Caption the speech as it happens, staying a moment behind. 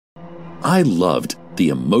I loved the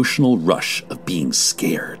emotional rush of being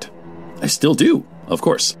scared. I still do, of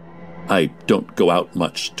course. I don't go out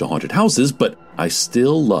much to haunted houses, but I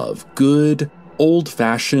still love good,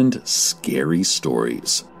 old-fashioned, scary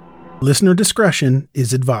stories. Listener discretion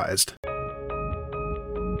is advised.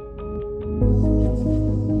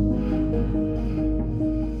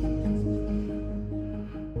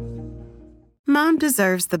 Mom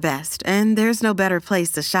deserves the best, and there's no better place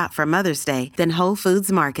to shop for Mother's Day than Whole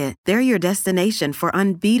Foods Market. They're your destination for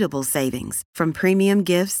unbeatable savings, from premium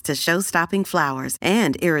gifts to show-stopping flowers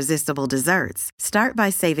and irresistible desserts. Start by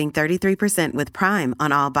saving 33% with Prime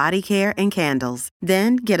on all body care and candles.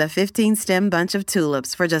 Then get a 15-stem bunch of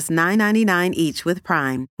tulips for just $9.99 each with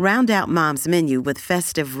Prime. Round out Mom's menu with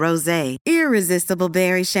festive rosé, irresistible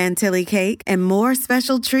berry chantilly cake, and more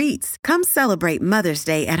special treats. Come celebrate Mother's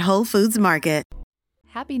Day at Whole Foods Market.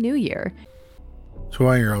 Happy New Year.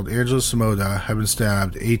 20-year-old Angela Samota had been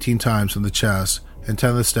stabbed 18 times in the chest, and 10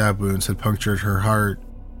 of the stab wounds had punctured her heart.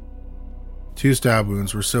 2 stab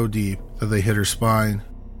wounds were so deep that they hit her spine.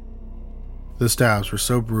 The stabs were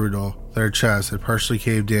so brutal that her chest had partially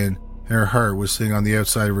caved in and her heart was sitting on the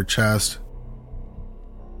outside of her chest.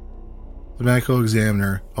 The medical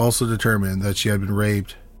examiner also determined that she had been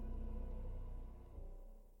raped.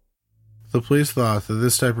 The police thought that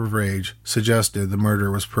this type of rage suggested the murder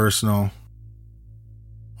was personal.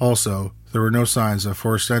 Also, there were no signs of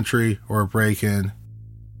forced entry or a break-in.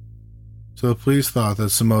 So the police thought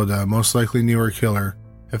that Samota most likely knew her killer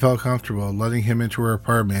and felt comfortable letting him into her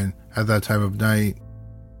apartment at that time of night.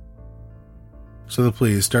 So the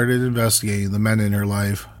police started investigating the men in her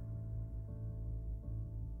life.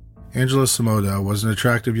 Angela Samota was an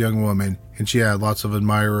attractive young woman and she had lots of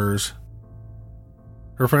admirers.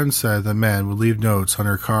 Her friends said that men would leave notes on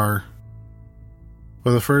her car.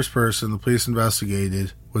 But the first person the police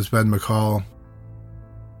investigated was Ben McCall.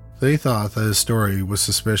 They thought that his story was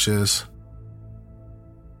suspicious.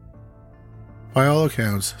 By all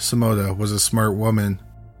accounts, Samota was a smart woman.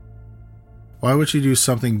 Why would she do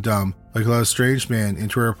something dumb like let a strange man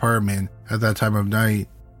into her apartment at that time of night?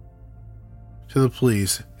 To the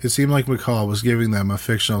police, it seemed like McCall was giving them a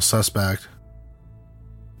fictional suspect.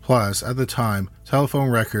 Plus, at the time, telephone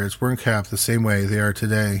records weren't kept the same way they are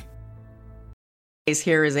today.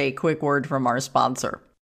 Here is a quick word from our sponsor.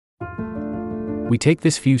 We take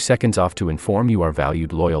this few seconds off to inform you, our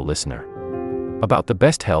valued loyal listener, about the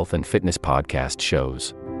best health and fitness podcast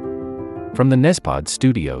shows from the Nespod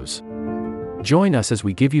Studios. Join us as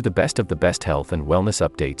we give you the best of the best health and wellness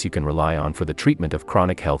updates you can rely on for the treatment of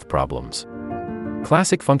chronic health problems.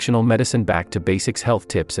 Classic functional medicine back to basics health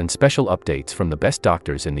tips and special updates from the best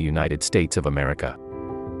doctors in the United States of America.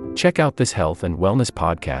 Check out this health and wellness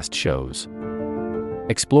podcast shows.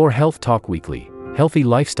 Explore Health Talk Weekly, Healthy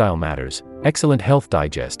Lifestyle Matters, Excellent Health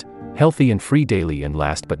Digest, Healthy and Free Daily, and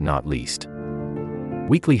last but not least,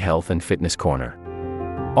 Weekly Health and Fitness Corner.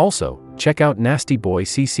 Also, check out Nasty Boy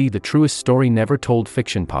CC, the truest story never told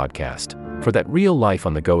fiction podcast, for that real life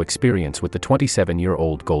on the go experience with the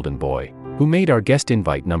 27-year-old golden boy who made our guest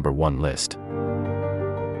invite #1 list.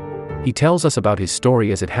 He tells us about his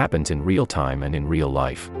story as it happens in real time and in real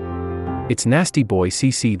life. It's Nasty Boy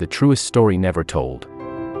CC, the truest story never told.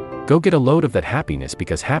 Go get a load of that happiness,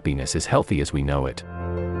 because happiness is healthy as we know it.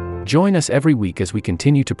 Join us every week as we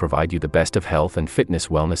continue to provide you the best of health and fitness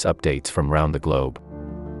wellness updates from around the globe.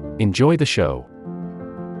 Enjoy the show.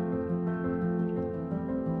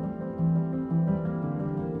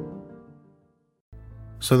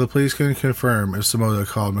 So the police couldn't confirm if Samota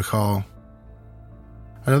called McCall.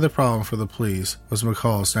 Another problem for the police was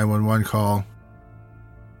McCall's 911 call.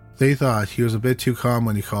 They thought he was a bit too calm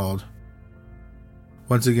when he called.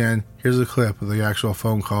 Once again, here's a clip of the actual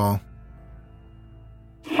phone call.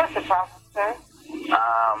 What's the problem, sir?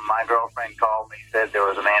 My girlfriend called me, said there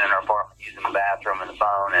was a man in her apartment using the bathroom and the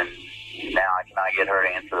phone, and now I cannot get her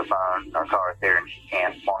to answer the phone. Our car is here and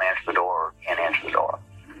she won't answer the door or can't answer the door.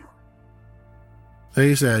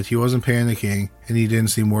 They said he wasn't panicking and he didn't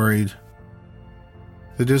seem worried.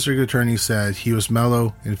 The district attorney said he was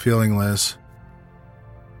mellow and feelingless.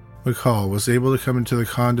 McCall was able to come into the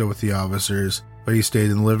condo with the officers, but he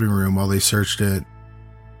stayed in the living room while they searched it.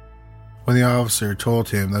 When the officer told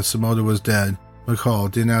him that Samota was dead, McCall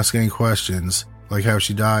didn't ask any questions, like how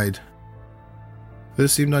she died.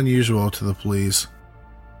 This seemed unusual to the police.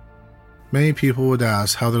 Many people would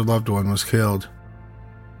ask how their loved one was killed.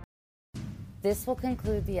 This will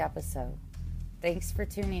conclude the episode. Thanks for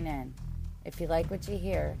tuning in. If you like what you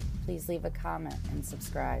hear, please leave a comment and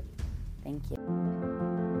subscribe. Thank you.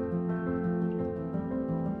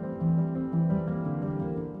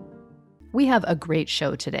 We have a great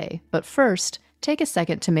show today, but first, take a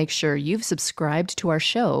second to make sure you've subscribed to our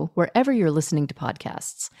show wherever you're listening to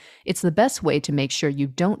podcasts. It's the best way to make sure you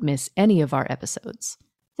don't miss any of our episodes.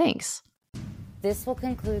 Thanks. This will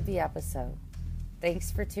conclude the episode.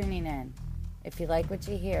 Thanks for tuning in. If you like what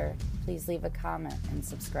you hear, please leave a comment and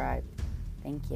subscribe. Thank you.